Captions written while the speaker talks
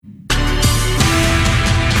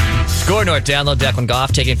Score North download. Declan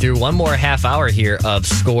Goff taking through one more half hour here of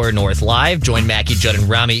Score North Live. Join Mackie, Judd, and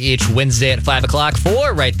Ramie each Wednesday at 5 o'clock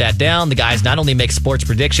for Write That Down. The guys not only make sports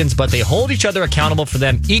predictions, but they hold each other accountable for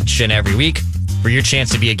them each and every week. For your chance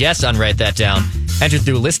to be a guest on Write That Down, enter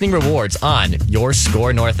through listening rewards on your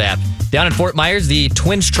Score North app. Down in Fort Myers, the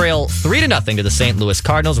Twins trail 3-0 to the St. Louis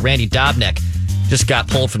Cardinals. Randy Dobnak just got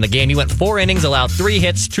pulled from the game. He went 4 innings, allowed 3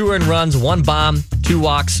 hits, 2 earned runs, 1 bomb, 2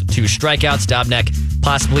 walks, 2 strikeouts. Dobnak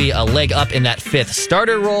possibly a leg up in that 5th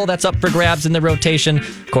starter role that's up for grabs in the rotation.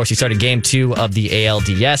 Of course, he started game 2 of the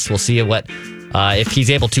ALDS. We'll see if he's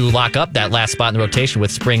able to lock up that last spot in the rotation with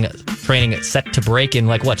spring training set to break in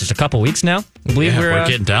just a couple weeks now. I believe we're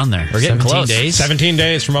getting down there. We're getting close. 17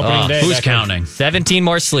 days from opening day. Who's counting? 17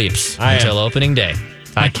 more sleeps until opening day.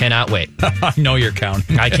 I cannot wait. I know you're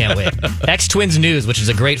counting. I can't wait. X-Twins News, which is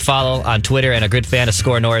a great follow on Twitter and a good fan of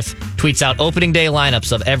Score North, tweets out opening day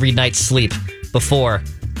lineups of every night's sleep before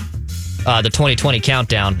the 2020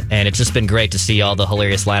 countdown, and it's just been great to see all the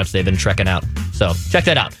hilarious lineups they've been trekking out. So check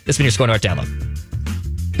that out. This has been your Score North download.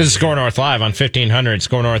 This is Score North Live on 1500,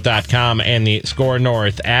 scorenorth.com, and the Score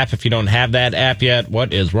North app. If you don't have that app yet,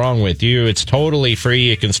 what is wrong with you? It's totally free.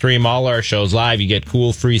 You can stream all our shows live. You get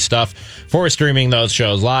cool free stuff for streaming those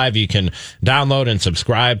shows live. You can download and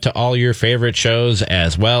subscribe to all your favorite shows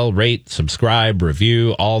as well. Rate, subscribe,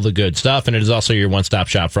 review, all the good stuff. And it is also your one-stop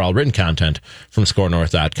shop for all written content from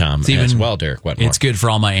scorenorth.com as well, Derek. What more? It's good for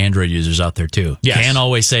all my Android users out there, too. Yes. Can't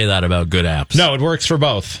always say that about good apps. No, it works for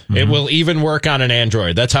both. Mm-hmm. It will even work on an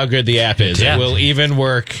Android. That's how good the app is. Yeah. It will even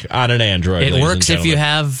work on an Android. It works if you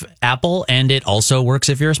have Apple, and it also works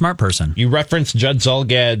if you're a smart person. You referenced Judd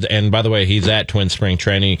Zulgad, and by the way, he's at Twin Spring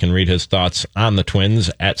Training. You can read his thoughts on the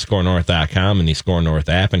Twins at scorenorth.com and the Score North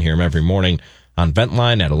app, and hear him every morning on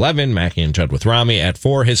Ventline at 11, Mackie and Judd with Ramie at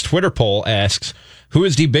 4. His Twitter poll asks, who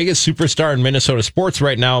is the biggest superstar in Minnesota sports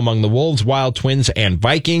right now among the Wolves, Wild, Twins, and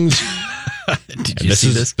Vikings? Did you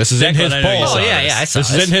see this? This is in his poll. Oh, yeah, I saw this.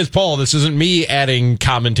 This is in his poll. This isn't me adding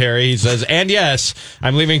commentary. He says, and yes,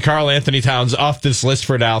 I'm leaving Karl Anthony Towns off this list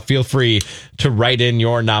for now. Feel free to write in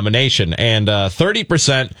your nomination. And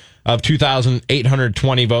 30% of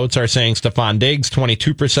 2,820 votes are saying Stephon Diggs.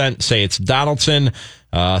 22% say it's Donaldson.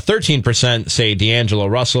 13% say D'Angelo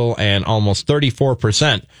Russell. And almost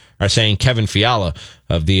 34% are saying Kevin Fiala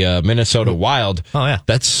of the Minnesota Wild. Oh, yeah.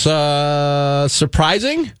 That's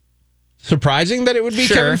surprising. Surprising that it would be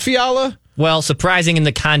Kevin Fiala? Well, surprising in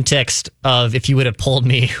the context of if you would have polled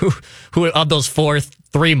me who of those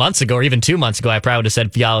 3 months ago or even 2 months ago, I probably would have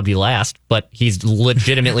said Fiala would be last, but he's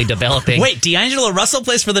legitimately developing. Wait, D'Angelo Russell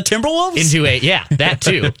plays for the Timberwolves? That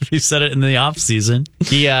too. He said it in the offseason.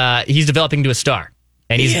 He's developing into a star.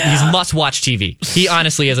 And he's must-watch TV. He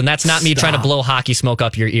honestly is, and that's not me trying to blow hockey smoke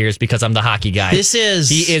up your ears because I'm the hockey guy. He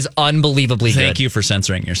is unbelievably good. Thank you for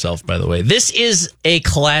censoring yourself, by the way. This is a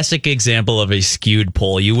classic example of a skewed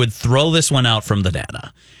poll. You would throw this one out from the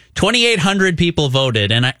data. 2,800 people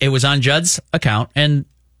voted, and it was on Judd's account, and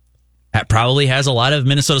that probably has a lot of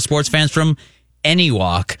Minnesota sports fans from any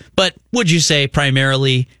walk. But would you say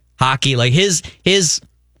primarily hockey? Like his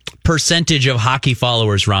percentage of hockey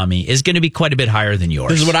followers, Ramie, is going to be quite a bit higher than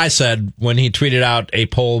yours. This is what I said when he tweeted out a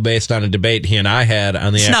poll based on a debate he and I had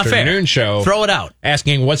on the afternoon show. Throw it out.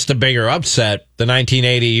 Asking what's the bigger upset, the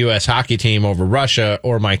 1980 U.S. hockey team over Russia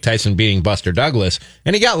or Mike Tyson beating Buster Douglas?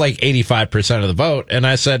 And he got like 85% of the vote. And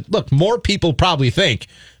I said, look, more people probably think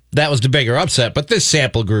that was the bigger upset, but this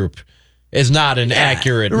sample group is not an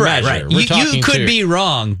accurate measure. Right. You could be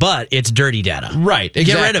wrong, but it's dirty data. Right, exactly.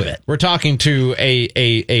 Get rid of it. We're talking to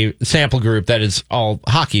a sample group that is all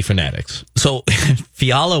hockey fanatics. So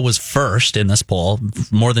Fiala was first in this poll,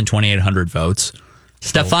 more than 2,800 votes.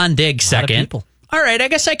 Stephon Diggs second. All right, I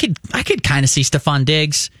guess I could kind of see Stephon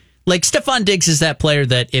Diggs. Like, Stephon Diggs is that player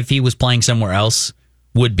that if he was playing somewhere else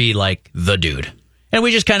would be like the dude. And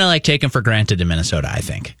we just kind of like take him for granted in Minnesota, I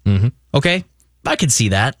think. Mm-hmm. Okay? I could see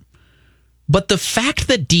that. But the fact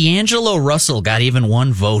that D'Angelo Russell got even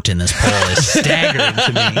one vote in this poll is staggering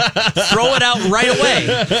to me. Throw it out right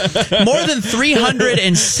away. More than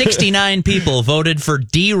 369 people voted for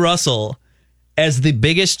D. Russell as the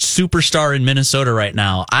biggest superstar in Minnesota right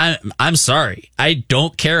now. I'm sorry. I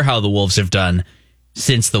don't care how the Wolves have done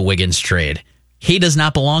since the Wiggins trade. He does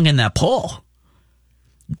not belong in that poll.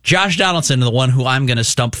 Josh Donaldson, the one who I'm going to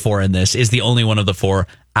stump for in this, is the only one of the four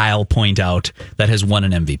I'll point out that has won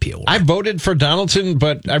an MVP award. I voted for Donaldson,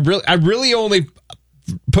 but I really only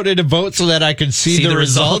put in a vote so that I could see the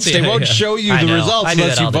results. They won't show you the results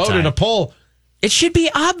unless you vote in a poll. It should be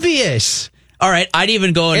obvious. All right, I'd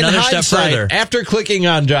even go another step further. After clicking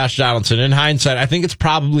on Josh Donaldson, in hindsight, I think it's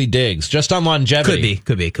probably Diggs, just on longevity.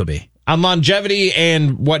 Could be. on longevity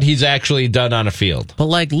and what he's actually done on a field. But,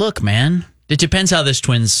 like, look, man, it depends how this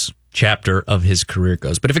Twins chapter of his career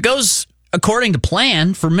goes. But if it goes according to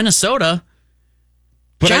plan for Minnesota,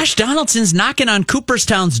 Josh Donaldson's knocking on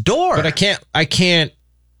Cooperstown's door. But I can't,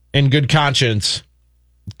 in good conscience,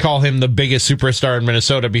 call him the biggest superstar in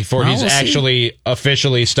Minnesota before he's actually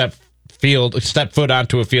officially stepped foot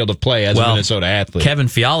onto a field of play as a Minnesota athlete. Kevin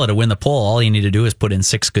Fiala, to win the poll, all you need to do is put in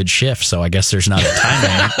 6 good shifts. So I guess there's not a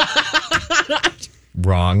time limit.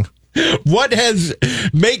 Wrong.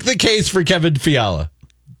 Make the case for Kevin Fiala?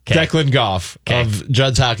 Declan Goff of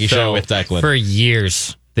Judd's Hockey Show with Declan. For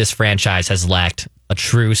years, this franchise has lacked a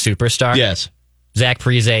true superstar. Yes. Zach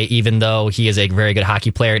Parise, even though he is a very good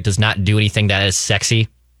hockey player, does not do anything that is sexy.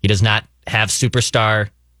 He does not have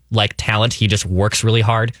superstar-like talent. He just works really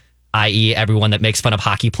hard, i.e. everyone that makes fun of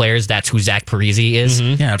hockey players, that's who Zach Parise is.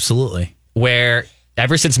 Mm-hmm. Yeah, absolutely. Where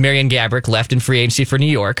ever since Marian Gaborik left in free agency for New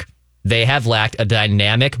York, they have lacked a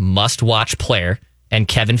dynamic, must-watch player, and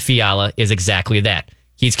Kevin Fiala is exactly that.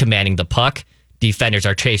 He's commanding the puck. Defenders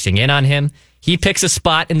are chasing in on him. He picks a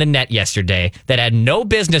spot in the net yesterday that had no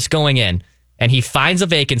business going in, and he finds a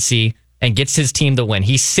vacancy and gets his team the win.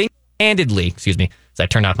 He single-handedly, as I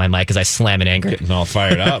turn off my mic because I slam in anger. Getting all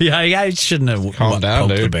fired up. Yeah, I shouldn't have calmed down,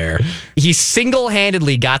 dude. The bear. He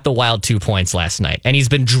single-handedly got the Wild 2 points last night, and he's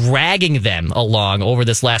been dragging them along over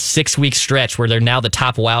this last 6-week stretch where they're now the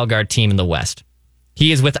top wild card team in the West.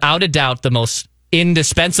 He is without a doubt the most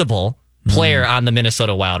indispensable player on the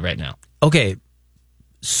Minnesota Wild right now. Okay,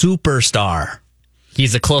 superstar.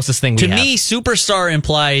 He's the closest thing we have. To me, superstar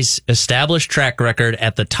implies established track record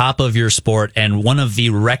at the top of your sport and one of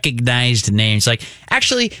the recognized names. Like,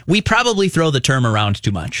 actually, we probably throw the term around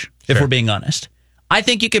too much, if we're being honest. I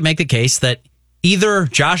think you could make the case that either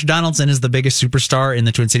Josh Donaldson is the biggest superstar in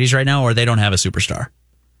the Twin Cities right now, or they don't have a superstar.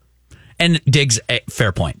 And Diggs,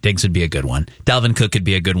 fair point. Diggs would be a good one. Dalvin Cook could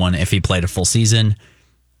be a good one if he played a full season.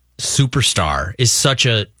 Superstar is such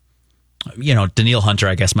a, Daniil Hunter,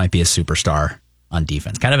 I guess, might be a superstar on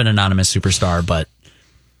defense. Kind of an anonymous superstar, but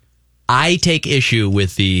I take issue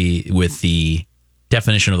with the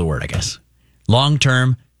definition of the word, I guess. Long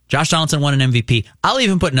term, Josh Donaldson won an MVP. I'll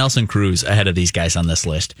even put Nelson Cruz ahead of these guys on this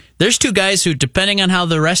list. There's 2 guys who, depending on how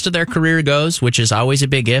the rest of their career goes, which is always a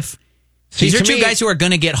big if, these are 2 guys who are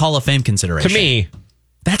going to get Hall of Fame consideration. To me,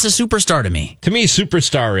 that's a superstar to me. To me,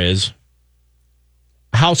 superstar is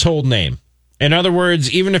household name. In other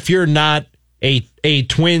words, even if you're not a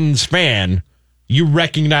Twins fan, you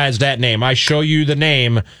recognize that name. I show you the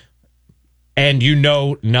name, and you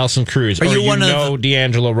know Nelson Cruz, or you know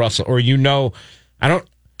D'Angelo Russell, or Are you one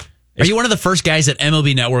of the first guys at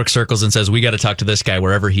MLB Network circles and says, we got to talk to this guy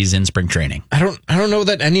wherever he's in spring training? I don't know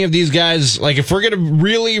that any of these guys, like, if we're going to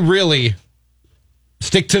really, really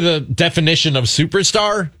stick to the definition of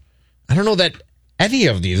superstar, I don't know that any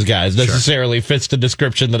of these guys necessarily fits the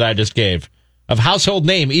description that I just gave of household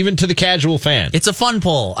name, even to the casual fan. It's a fun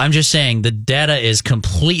poll. I'm just saying the data is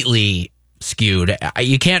completely skewed.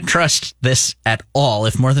 You can't trust this at all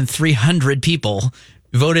if more than 300 people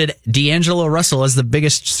voted D'Angelo Russell as the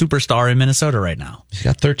biggest superstar in Minnesota right now. He's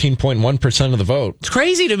got 13.1% of the vote. It's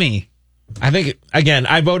crazy to me. I think, again,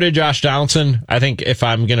 I voted Josh Donaldson. I think if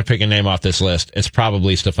I'm going to pick a name off this list, it's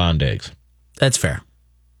probably Stefan Diggs. That's fair.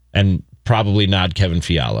 And probably not Kevin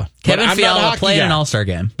Fiala. Kevin Fiala played an All-Star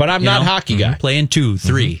game. But I'm not a hockey guy. Playing 2,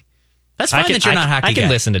 3. Mm-hmm. That's fine that you're not a hockey guy. I can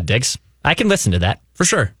listen to Diggs. I can listen to that. For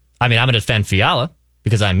sure. I mean, I'm going to defend Fiala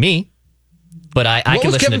because I'm me. But I can listen to Diggs.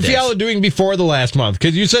 What was Kevin Fiala doing before the last month?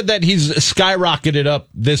 Because you said that he's skyrocketed up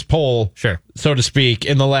this poll, so to speak,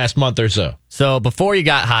 in the last month or so. So before he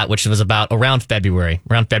got hot, which was around February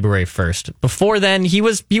 1st. Before then, he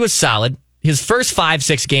was solid. His first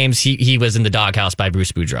 5-6 games, he was in the doghouse by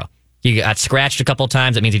Bruce Boudreau. He got scratched a couple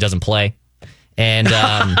times. That means he doesn't play. And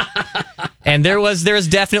and there was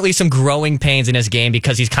definitely some growing pains in his game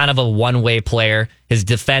because he's kind of a one-way player. His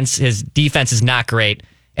defense is not great.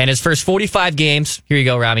 And his first 45 games, here you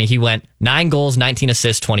go, Ramie, he went 9 goals, 19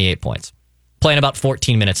 assists, 28 points, playing about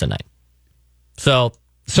 14 minutes a night. So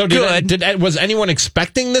was anyone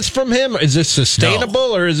expecting this from him? Is this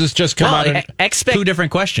sustainable, or is this just come out of 2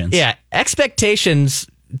 different questions? Yeah, expectations.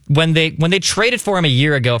 When they traded for him a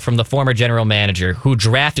year ago from the former general manager who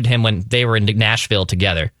drafted him when they were in Nashville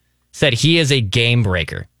together, said he is a game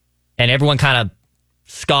breaker. And everyone kind of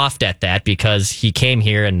scoffed at that because he came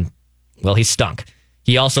here and, well, he stunk.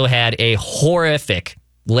 He also had a horrific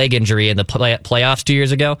leg injury in the playoffs 2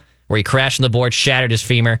 years ago where he crashed on the board, shattered his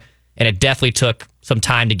femur, and it definitely took some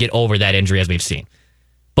time to get over that injury, as we've seen.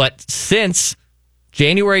 But since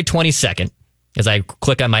January 22nd, as I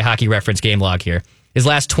click on my hockey reference game log here, His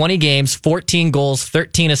last 20 games, 14 goals,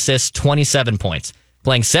 13 assists, 27 points.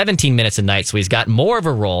 Playing 17 minutes a night, so he's got more of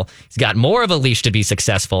a role. He's got more of a leash to be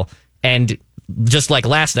successful. And just like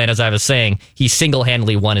last night, as I was saying, he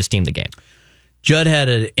single-handedly won his team the game. Judd had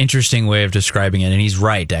an interesting way of describing it, and he's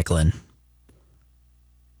right, Declan.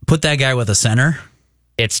 Put that guy with a center.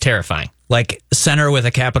 It's terrifying. Like center with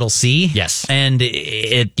a capital C. Yes. And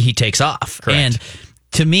he takes off. Correct. And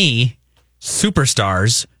to me,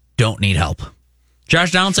 superstars don't need help.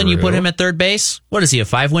 Josh Donaldson, you put him at third base. What is he, a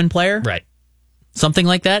 5-win player? Right. Something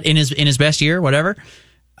like that in his best year, whatever.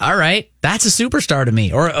 All right. That's a superstar to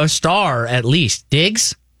me, or a star at least.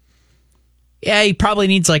 Diggs? Yeah, he probably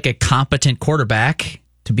needs like a competent quarterback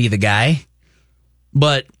to be the guy.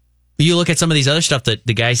 But you look at some of these other stuff that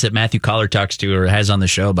the guys that Matthew Collar talks to or has on the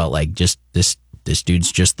show about, like, just this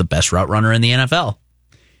dude's just the best route runner in the NFL.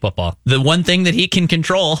 Football. The one thing that he can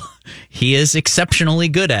control, he is exceptionally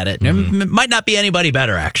good at it. It might not be anybody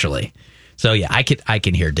better, actually. So yeah, I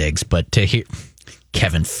can hear Diggs, but to hear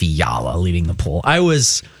Kevin Fiala leading the poll, I'm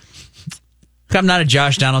not a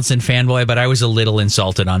Josh Donaldson fanboy, but I was a little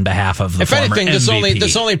insulted on behalf of the former MVP. If anything,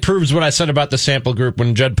 this only proves what I said about the sample group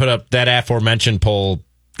when Judd put up that aforementioned poll.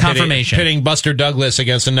 Confirmation. Pitting Buster Douglas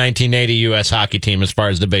against the 1980 U.S. hockey team as far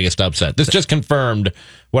as the biggest upset. This just confirmed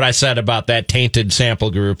what I said about that tainted sample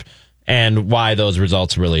group and why those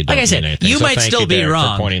results really don't mean anything. You might still be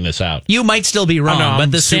wrong. For pointing this out. You might still be wrong, but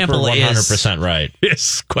the sample 100% right.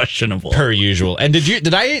 Is questionable per usual. And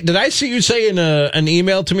did I see you say in an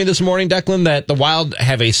email to me this morning, Declan, that the Wild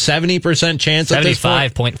have a 70% chance at this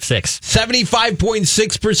point? 75.6.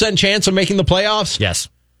 75.6% chance of making the playoffs? Yes.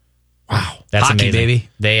 Wow. That's hockey, amazing. Baby.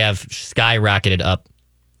 They have skyrocketed up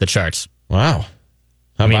the charts. Wow.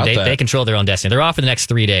 How about that? They control their own destiny. They're off for the next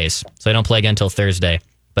 3 days, so they don't play again until Thursday.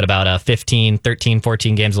 But about 15, 13,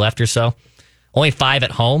 14 games left or so. Only 5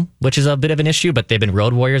 at home, which is a bit of an issue, but they've been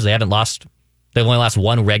road warriors. They've only lost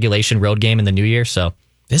one regulation road game in the new year, so.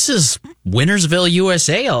 This is Wintersville,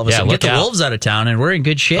 USA, all of a sudden. Get the Wolves out of town, and we're in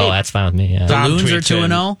good shape. Oh, that's fine with me, yeah. The Loons are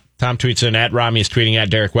 2-0. Tom tweets in at Ramie is tweeting at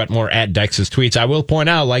Derek Wetmore at Dex's tweets. I will point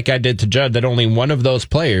out, like I did to Judd, that only one of those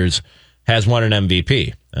players has won an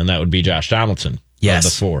MVP, and that would be Josh Donaldson. Yes.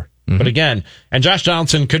 Of the 4. Mm-hmm. But again, and Josh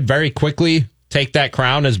Donaldson could very quickly take that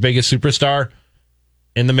crown as biggest superstar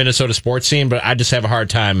in the Minnesota sports scene, but I just have a hard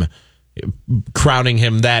time crowning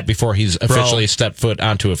him that before he's officially stepped foot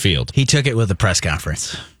onto a field. He took it with a press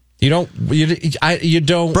conference. You don't. Bro,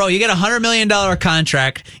 you get a $100 million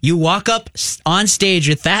contract. You walk up on stage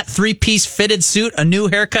with that 3-piece fitted suit, a new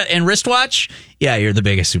haircut, and wristwatch. Yeah, you're the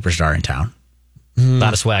biggest superstar in town. A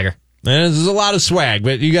lot of swagger. There's a lot of swag,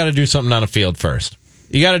 but you got to do something on a field first.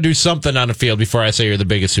 You got to do something on a field before I say you're the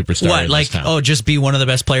biggest superstar. What, in like, this town. just be one of the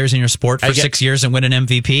best players in your sport for 6 years and win an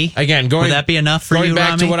MVP? Again, would that be enough for you, Going back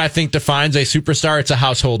Ramie? to what I think defines a superstar, it's a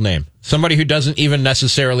household name. Somebody who doesn't even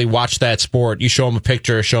necessarily watch that sport, you show them a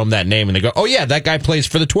picture, show them that name, and they go, oh yeah, that guy plays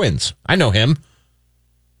for the Twins. I know him.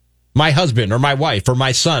 My husband or my wife or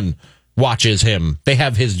my son watches him. They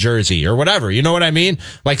have his jersey or whatever. You know what I mean?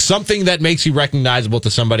 Like something that makes you recognizable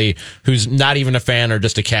to somebody who's not even a fan or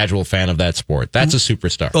just a casual fan of that sport. That's a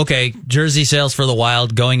superstar. Okay, jersey sales for the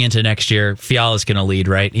Wild going into next year. Fiala's going to lead,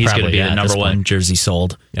 right? He's going to be the number one jersey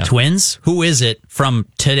sold. Yeah. Twins? Who is it from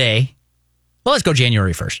today? Well, let's go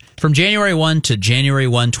January 1st. From January 1 to January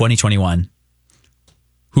 1, 2021,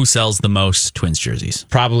 who sells the most Twins jerseys?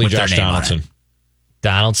 Probably Josh Donaldson.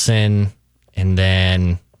 Donaldson, and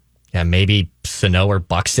then... yeah, maybe Sano or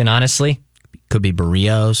Buxton, honestly. Could be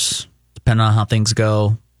Barrios, depending on how things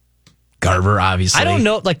go. Garver, obviously. I don't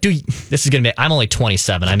know. Like, this is gonna be. I'm only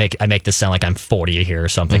 27. I make this sound like I'm 40 here or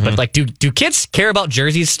something. Mm-hmm. But like, do kids care about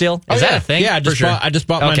jerseys still? Is that a thing? Yeah, I just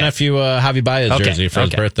bought my nephew Javi Baez jersey for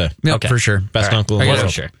his birthday. Yep, for sure. Best uncle in the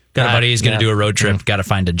world. Sure. Got a buddy who's going to do a road trip. Got to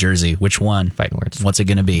find a jersey. Which one? Fighting words. What's it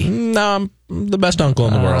going to be? No, I'm the best uncle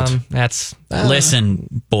in the world.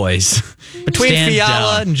 Listen, boys. Between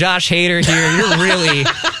Fiala and Josh Hader here,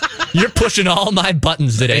 you're pushing all my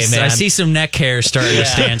buttons today, man. I see some neck hair starting to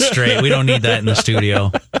stand straight. We don't need that in the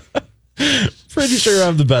studio. Pretty sure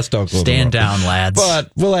I'm the best uncle in the world. Stand down, lads.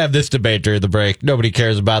 But we'll have this debate during the break. Nobody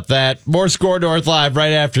cares about that. More Score North Live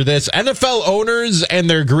right after this. NFL owners and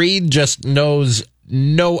their greed just knows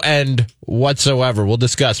no end whatsoever. We'll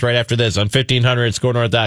discuss right after this on 1500 ScoreNorth.com.